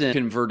 Mattison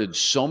converted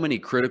so many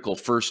critical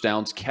first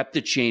downs, kept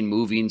the chain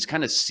moving,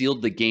 kind of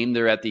sealed the game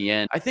there at the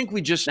end. I think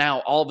we just now,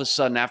 all of a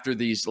sudden, after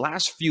these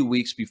last few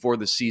weeks before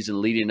the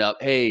season leading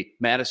up, hey,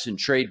 Mattison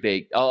trade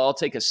bait, I'll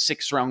take a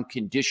 6th-round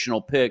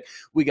conditional pick.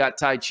 We got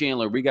Ty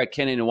Chandler. We got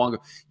Kenny Nwanga.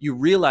 You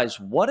realize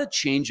what a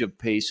change of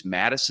pace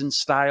Madison's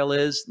style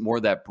is, more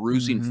that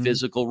bruising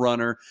physical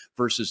runner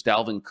versus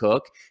Dalvin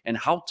Cook, and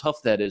how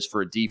tough that is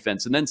for a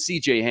defense. And then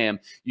CJ Ham,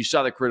 you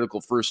saw the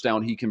critical first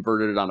down. He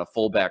converted it on a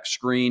fullback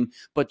screen.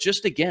 But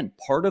just, again,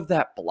 part of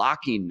that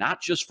blocking,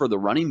 not just for the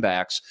running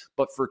backs,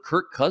 but for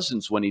Kirk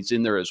Cousins when he's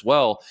in there as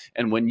well.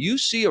 And when you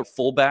see a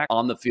fullback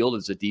on the field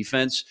as a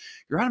defense,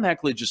 you're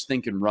automatically just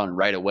thinking run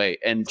right away.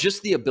 And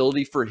just the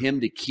ability for him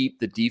to keep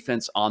the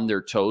defense on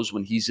their toes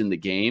when he's in the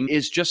game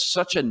is just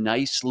such a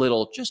nice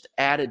little just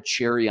added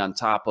cherry on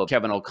top of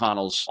Kevin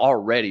O'Connell's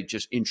already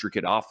just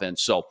intricate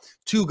offense. So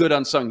 2 good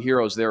unsung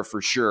heroes there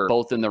for sure,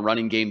 both in the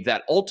running game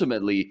that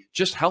ultimately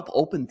just help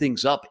open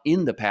things up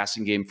in the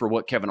passing game for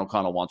what Kevin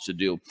O'Connell wants to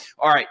do.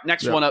 All right,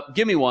 next one up.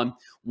 Give me one.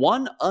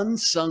 One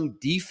unsung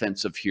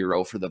defensive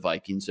hero for the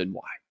Vikings and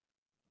why?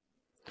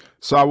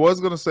 So I was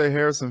going to say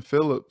Harrison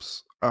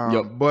Phillips,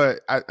 but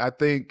I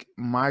think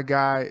my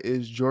guy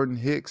is Jordan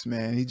Hicks,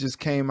 man. He just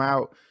came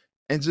out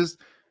and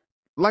just,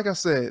 like I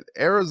said,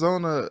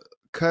 Arizona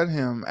cut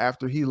him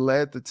after he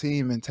led the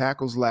team in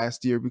tackles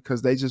last year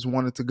because they just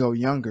wanted to go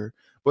younger.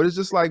 But it's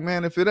just like,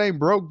 man, if it ain't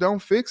broke,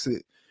 don't fix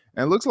it.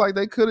 And it looks like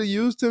they could have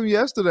used him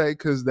yesterday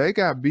because they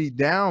got beat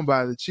down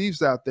by the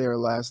Chiefs out there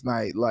last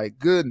night. Like,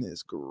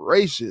 goodness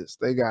gracious,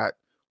 they got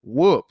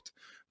whooped.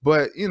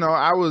 But,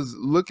 I was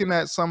looking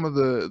at some of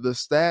the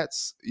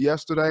stats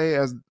yesterday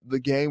as the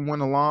game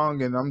went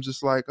along, and I'm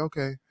just like,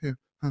 okay, here.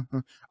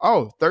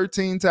 Oh,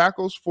 13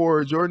 tackles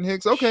for Jordan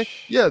Hicks. Okay,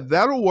 yeah,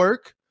 that'll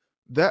work.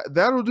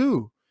 That'll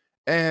do.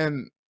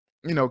 And,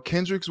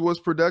 Kendricks was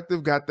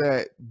productive, got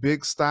that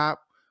big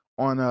stop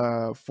on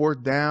a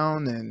fourth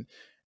down, and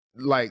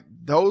like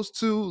those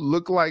two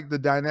look like the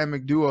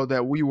dynamic duo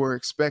that we were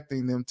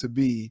expecting them to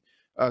be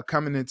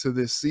coming into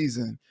this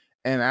season.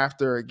 And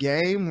after a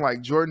game,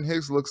 like Jordan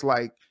Hicks looks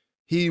like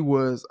he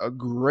was a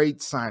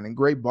great signing,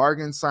 great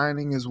bargain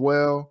signing as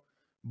well.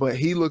 But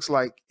he looks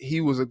like he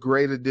was a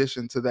great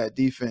addition to that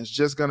defense.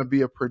 Just going to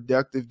be a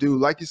productive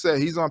dude. Like you said,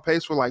 he's on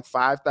pace for like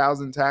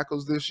 5,000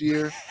 tackles this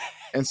year.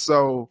 And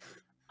so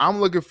I'm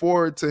looking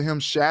forward to him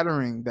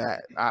shattering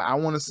that. I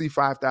want to see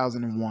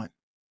 5,001.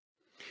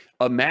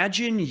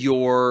 Imagine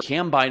you're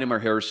Cam Bynum or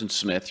Harrison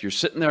Smith. You're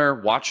sitting there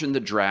watching the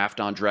draft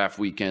on draft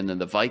weekend,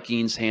 and the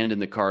Vikings hand in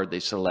the card. They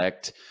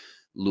select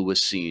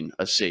Lewis Cine,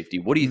 a safety.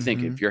 What do you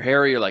think? If you're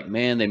Harry, you're like,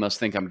 man, they must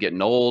think I'm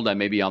getting old. I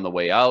may be on the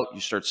way out.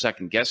 You start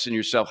second guessing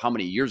yourself. How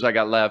many years I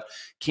got left?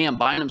 Cam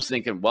Bynum's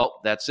thinking,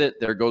 well, that's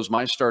it. There goes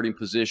my starting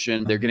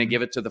position. They're going to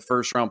give it to the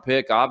first round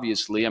pick.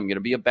 Obviously, I'm going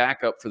to be a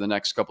backup for the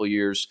next couple of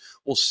years.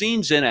 Well,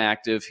 Cine's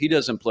inactive. He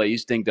doesn't play.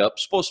 He's dinged up.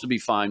 Supposed to be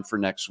fine for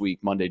next week,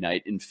 Monday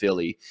night in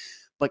Philly.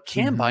 But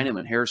Cam Bynum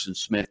and Harrison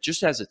Smith,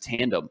 just as a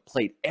tandem,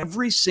 played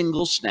every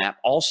single snap,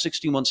 all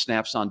 61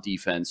 snaps on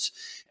defense,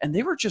 and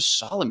they were just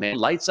solid, man.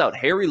 Lights out.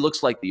 Harry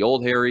looks like the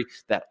old Harry,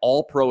 that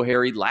all-pro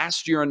Harry.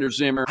 Last year under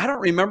Zimmer, I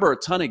don't remember a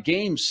ton of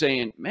games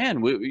saying,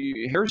 man,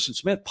 Harrison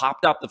Smith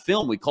popped out the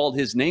film. We called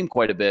his name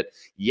quite a bit.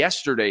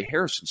 Yesterday,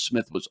 Harrison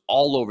Smith was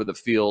all over the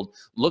field,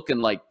 looking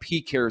like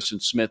peak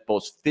Harrison Smith,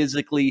 both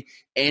physically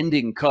and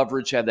in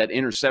coverage, had that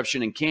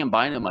interception. And Cam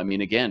Bynum, I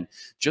mean, again,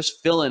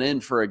 just filling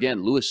in for,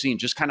 again, Lewis Cine,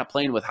 just kind of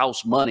playing with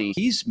house money.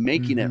 He's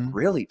making it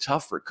really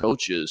tough for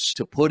coaches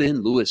to put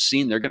in Lewis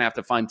Cine. They're going to have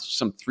to find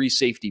some 3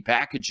 safety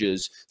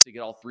packages to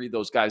get all 3 of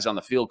those guys on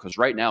the field, because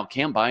right now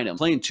Cam Bynum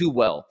playing too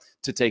well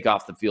to take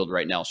off the field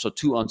right now. So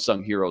 2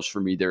 unsung heroes for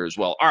me there as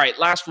well. All right,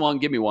 last one.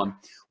 Give me one.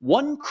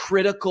 One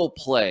critical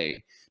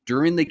play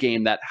during the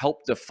game that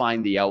helped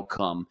define the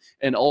outcome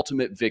and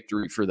ultimate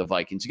victory for the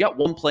Vikings. You got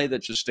one play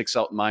that just sticks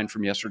out in mind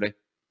from yesterday?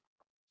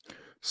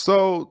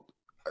 So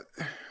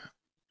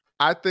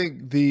I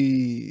think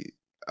the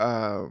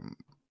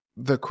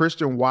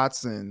Christian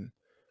Watson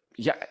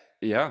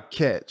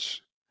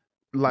catch,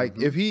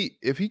 like if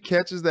he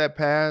catches that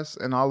pass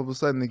and all of a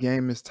sudden the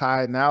game is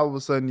tied, now all of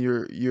a sudden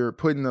you're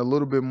putting a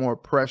little bit more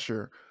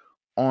pressure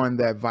on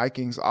that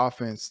Vikings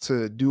offense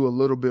to do a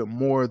little bit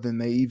more than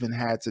they even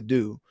had to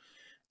do.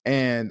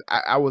 And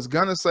I was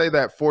gonna say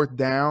that fourth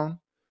down,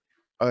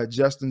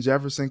 Justin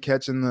Jefferson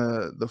catching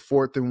the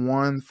 4th and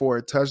 1 for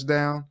a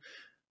touchdown,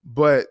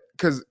 but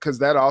because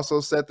that also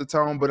set the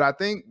tone. But I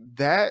think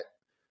that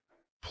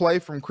play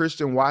from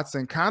Christian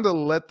Watson kind of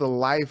let the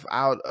life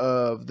out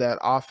of that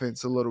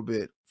offense a little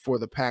bit for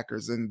the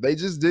Packers, and they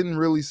just didn't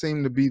really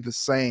seem to be the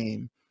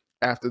same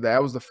after that.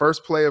 It was the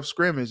first play of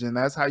scrimmage, and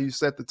that's how you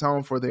set the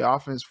tone for the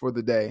offense for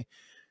the day.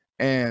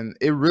 And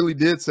it really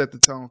did set the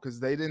tone because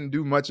they didn't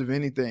do much of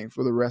anything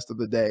for the rest of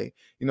the day.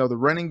 The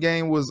running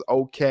game was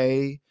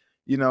okay.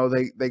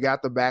 They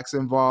got the backs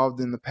involved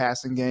in the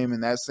passing game,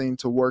 and that seemed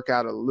to work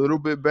out a little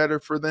bit better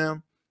for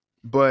them.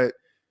 But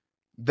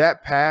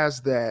that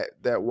pass that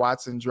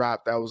Watson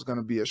dropped, that was going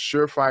to be a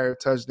surefire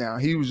touchdown.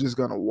 He was just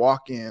going to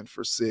walk in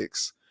for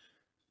 6.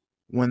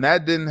 When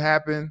that didn't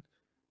happen,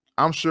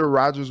 I'm sure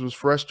Rodgers was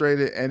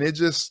frustrated, and it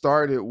just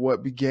started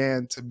what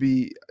began to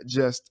be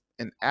just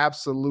an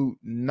absolute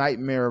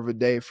nightmare of a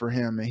day for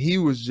him. And he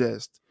was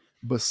just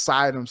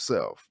beside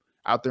himself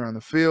out there on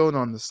the field,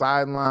 on the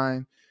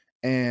sideline.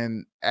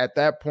 And at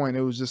that point,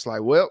 it was just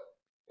like, well,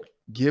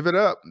 give it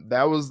up.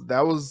 That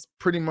was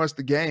pretty much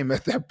the game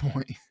at that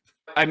point.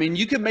 I mean,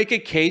 you could make a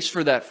case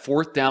for that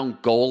 4th down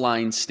goal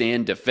line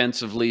stand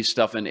defensively,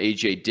 stuffing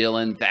A.J.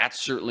 Dillon. That's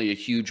certainly a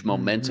huge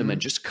momentum and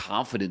just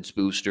confidence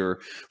booster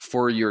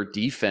for your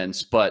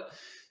defense. But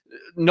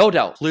no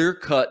doubt,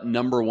 clear-cut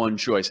number 1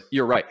 choice.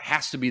 You're right.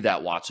 Has to be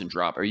that Watson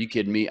drop. Are you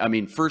kidding me? I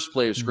mean, first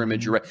play of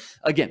scrimmage, you're right.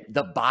 Again,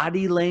 the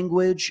body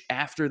language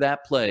after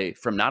that play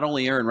from not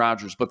only Aaron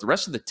Rodgers, but the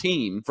rest of the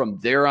team from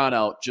there on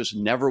out just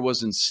never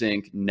was in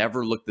sync,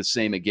 never looked the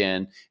same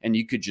again. And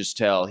you could just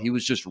tell he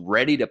was just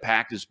ready to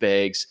pack his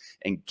bags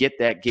and get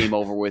that game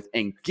over with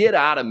and get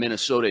out of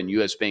Minnesota and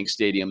US Bank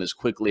Stadium as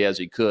quickly as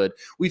he could.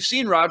 We've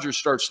seen Rodgers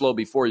start slow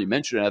before. You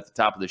mentioned it at the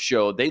top of the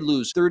show. They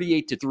lose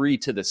 38-3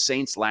 to the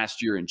Saints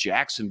last year in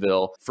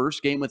Jacksonville.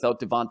 First game without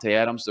Devontae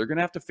Adams. They're going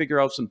to have to figure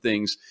out some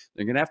things.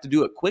 They're going to have to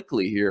do it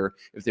quickly here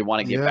if they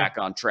want to get back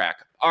on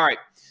track. All right.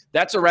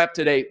 That's a wrap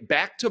today.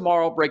 Back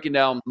tomorrow, breaking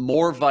down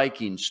more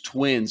Vikings,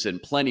 Twins,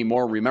 and plenty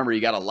more. Remember,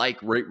 you got to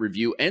like, rate,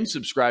 review, and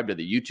subscribe to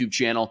the YouTube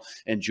channel.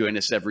 And join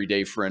us every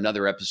day for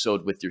another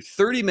episode with your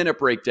 30-minute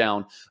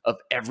breakdown of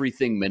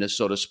everything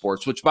Minnesota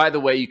sports, which, by the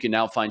way, you can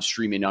now find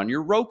streaming on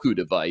your Roku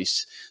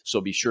device.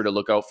 So be sure to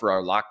look out for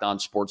our Locked On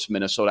Sports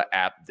Minnesota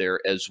app there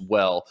as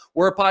well.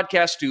 We're a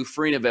podcast too,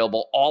 free and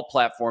available, all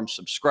platforms.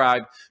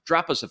 Subscribe,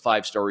 drop us a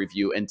 5-star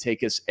review, and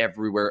take us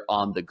everywhere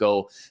on the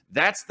go.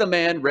 That's the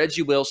man,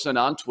 Reggie Wilson,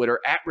 on Twitter,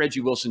 at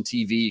Reggie Wilson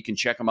TV. You can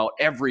check him out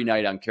every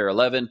night on KARE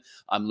 11.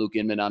 I'm Luke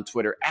Inman on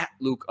Twitter, at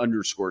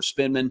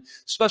Luke_Spinman.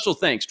 Special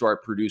thanks to our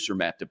producer,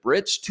 Matt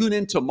DeBritz. Tune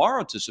in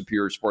tomorrow to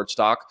Superior Sports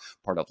Talk,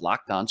 part of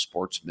Locked On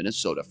Sports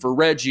Minnesota. For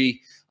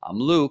Reggie, I'm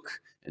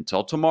Luke.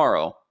 Until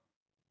tomorrow,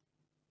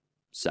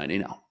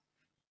 signing out.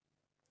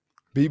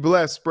 Be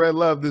blessed. Spread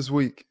love this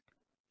week.